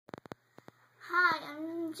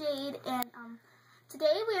I'm Jade, and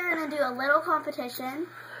today we are going to do a little competition.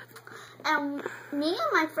 And me and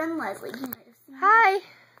my friend Leslie,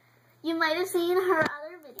 you might have seen her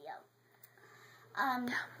other video.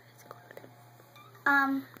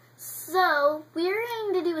 So we're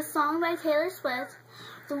going to do a song by Taylor Swift.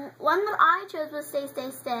 The one that I chose was Stay,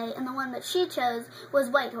 Stay, Stay, and the one that she chose was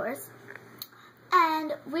White Horse.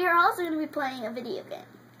 And we are also going to be playing a video game.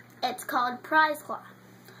 It's called Prize Claw.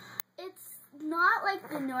 It's not like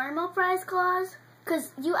the normal Prize Claws,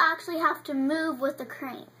 because you actually have to move with the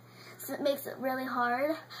crane. So it makes it really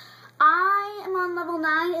hard. I am on level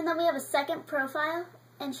 9, and then we have a second profile,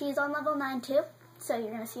 and she's on level 9 too. So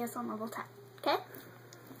you're going to see us on level 10. Okay?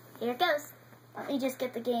 Here it goes. Let me just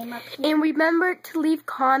get the game up here. And remember to leave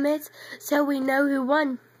comments so we know who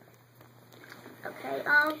won. Okay.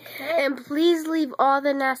 And please leave all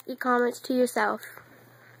the nasty comments to yourself.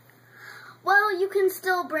 Well, you can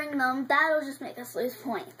still bring them. That'll just make us lose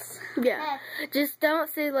points. Yeah. Just don't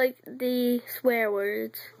say, like, the swear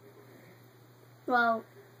words. Well,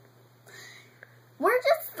 we're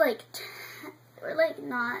just, like, we're, like,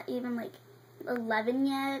 not even, like, 11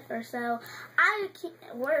 yet or so.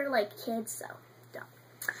 We're, like, kids, so don't.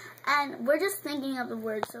 And we're just thinking of the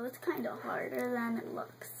words, so it's kind of harder than it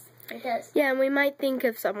looks. Because, yeah, and we might think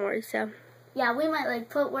of some words, so. Yeah, we might, like,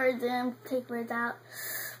 put words in, take words out.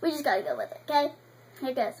 We just gotta go with it, okay? Here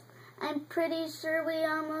it goes. I'm pretty sure we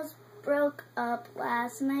almost broke up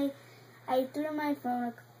last night. I threw my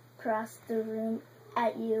phone across the room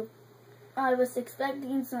at you. I was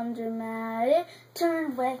expecting some dramatic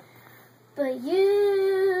turn away, but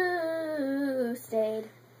you stayed.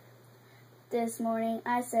 This morning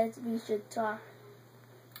I said we should talk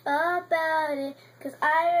about it, 'cause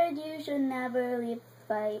I heard you should never leave a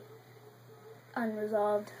fight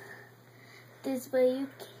unresolved. This way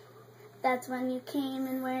that's when you came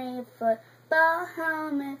in wearing a football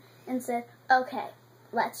helmet and said, okay,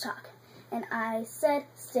 let's talk. And I said,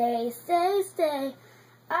 stay, stay, stay.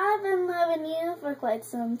 I've been loving you for quite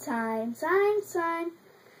some time.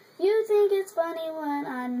 You think it's funny when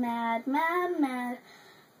I'm mad, mad, mad.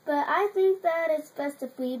 But I think that it's best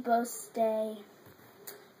if we both stay.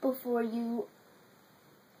 Before you,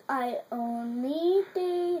 I only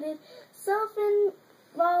dated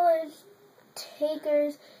self-knowledge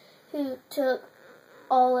takers who took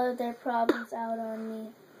all of their problems out on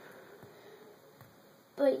me.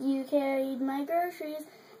 But you carried my groceries,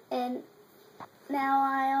 and now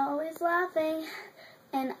I always laughing.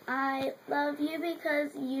 And I love you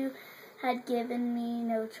because you had given me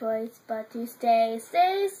no choice but to stay,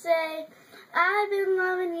 stay, stay. I've been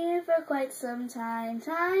loving you for quite some time.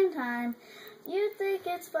 You think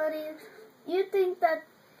it's funny, you think that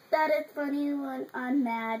it's funny when I'm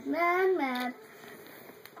mad, mad, mad.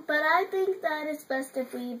 But I think that it's best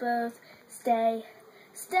if we both stay,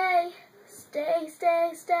 stay, stay,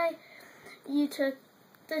 stay, stay. You took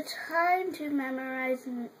the time to memorize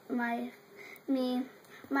my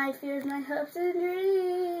fears, my hopes and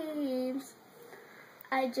dreams.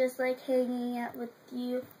 I just like hanging out with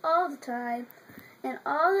you all the time. And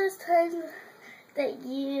all those times that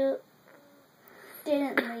you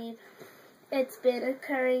didn't leave, it's been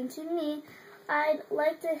occurring to me. I'd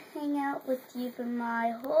like to hang out with you for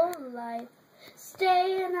my whole life.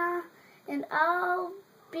 Stay and I'll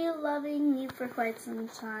be loving you for quite some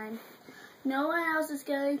time. No one else is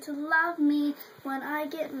going to love me when I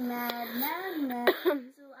get mad, mad, mad.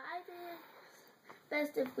 So I think it's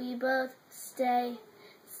best if we both stay,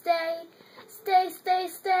 stay, stay, stay,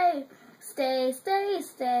 stay, stay, stay,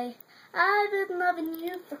 stay. I've been loving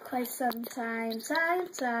you for quite some time.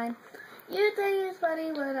 You think it's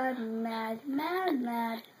funny when I'm mad, mad,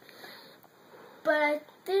 mad. But I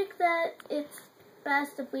think that it's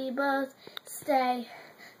best if we both stay,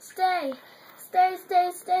 stay, stay,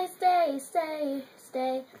 stay, stay, stay, stay,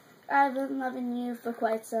 stay. I've been loving you for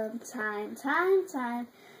quite some time.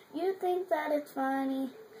 You think that it's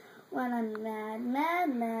funny when I'm mad, mad,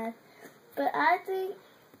 mad. But I think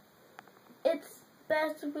it's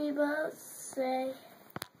best if we both say,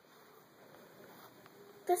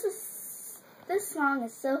 this song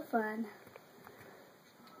is so fun.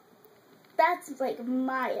 That's like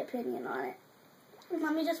my opinion on it.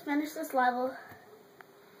 Let me just finish this level.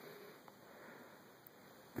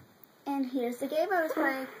 And here's the game I was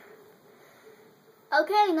playing.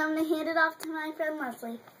 Okay, now I'm going to hand it off to my friend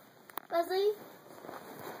Leslie. Leslie?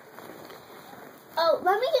 Oh,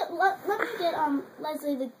 let me get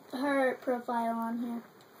Leslie her profile on here.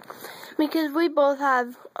 Because we both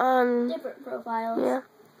have different profiles. Yeah.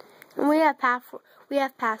 And we have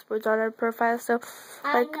passwords on our profile, so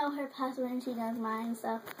I know her password and she knows mine,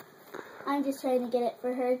 so I'm just trying to get it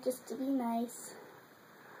for her just to be nice.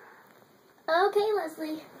 Okay,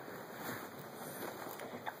 Leslie.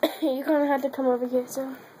 You're gonna have to come over here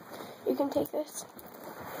so you can take this.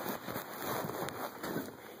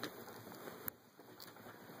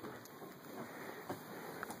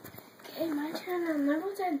 Okay, my turn on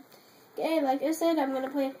level 10. Okay, like I said, I'm gonna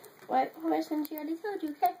play White Horse, and she already told you,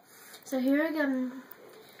 okay? So here I go.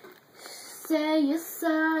 Say you're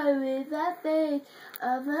sorry, that face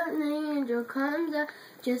of an angel comes out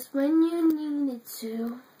just when you need it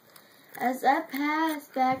to. As I pass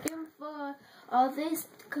back and forth all this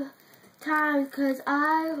time, 'cause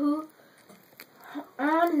I who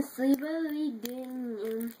honestly believed in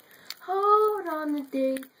you. Hold on the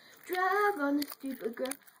day, drive on the stupid girl.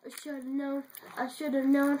 I should have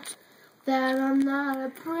known that I'm not a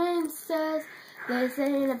princess. This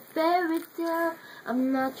ain't a fairy tale.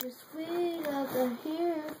 I'm not your sweet other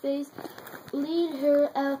hero face. Lead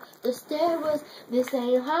her out the stairwells. This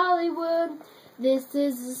ain't Hollywood. This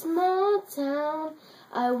is a small town.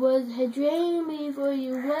 I was a dream before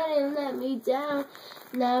you went and let me down.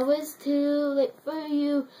 Now it's too late for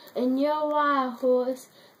you and your wild horse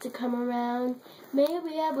to come around.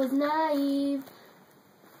 Maybe I was naive.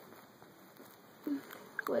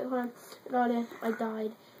 Wait, hold on. No, I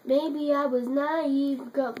died. Maybe I was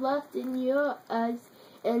naive, got lost in your eyes,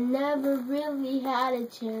 and never really had a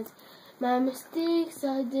chance. My mistakes,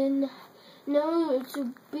 I didn't know you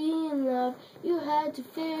to be in love. You had to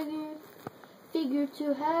figure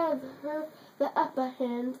to have her the upper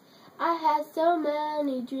hand. I had so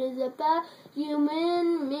many dreams about you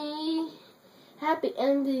and me. Happy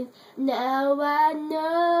endings. Now I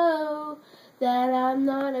know that I'm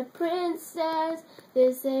not a princess.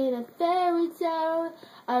 This ain't a fairy tale.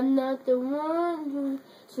 I'm not the one who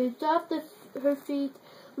swept off her feet,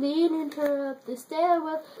 leading her up the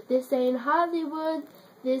stairwell. This ain't Hollywood.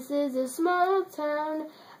 This is a small town.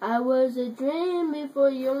 I was a dream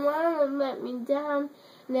before you wanna let me down.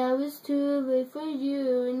 Now it's too late for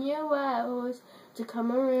you and your wild horse to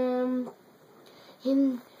come around.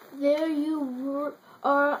 And there you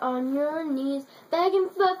are on your knees, begging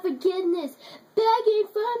for forgiveness, begging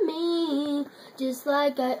for me, just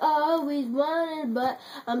like I always wanted, but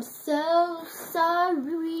I'm so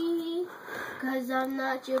sorry, 'cause I'm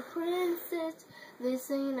not your princess. This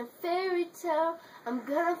ain't a fairy tale. I'm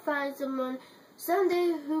gonna find someone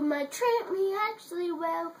someday who might treat me actually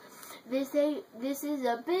well. This is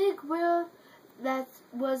a big world that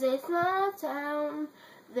was a small town.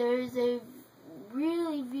 There's a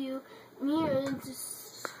really view near into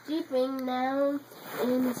steeping now,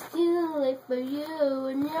 and it's too late for you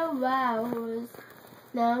and your wild horse.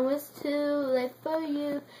 Now it's too late for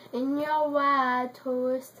you and your wild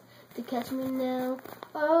horse to catch me now.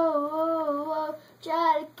 Oh, oh, oh,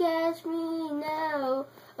 try to catch me now.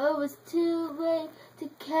 Oh, it's too late to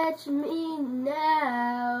catch me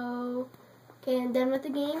now. Okay, I'm done with the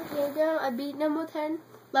game. Here we go. I beat level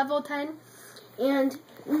 10. And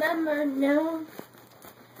remember, no,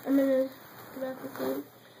 I'm gonna go back to the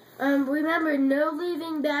game. Remember, no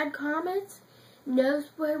leaving bad comments, no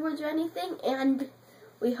swear words or anything, and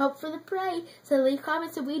we hope for the prey. So leave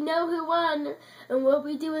comments so we know who won. And we'll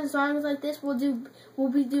be doing songs like this. We'll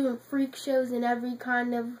be doing freak shows and every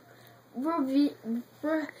kind of.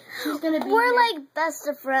 She's gonna be. We're like best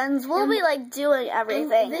of friends. We'll be like doing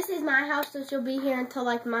everything. This is my house, so she'll be here until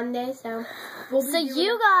like Monday. So we'll be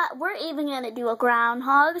we're even gonna do a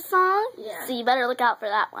groundhog song. Yeah. So you better look out for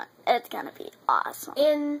that one. It's gonna be awesome.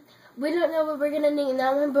 And we don't know what we're gonna name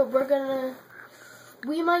that one, but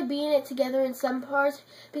we might be in it together in some parts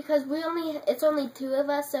because it's only 2 of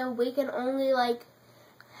us, so we can only like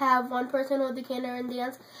have one person hold the camera and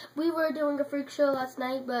dance. We were doing a freak show last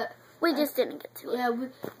night, but we just didn't get to it. Yeah,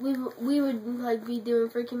 we would like be doing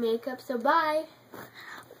freaky makeup. So bye.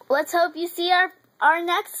 Let's hope you see our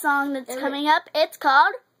next song that's coming up. It's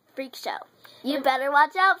called Freak Show. You better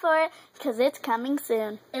watch out for it because it's coming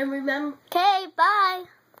soon. And remember. Okay, bye.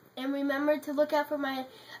 And remember to look out for my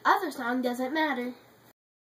other song, Doesn't Matter.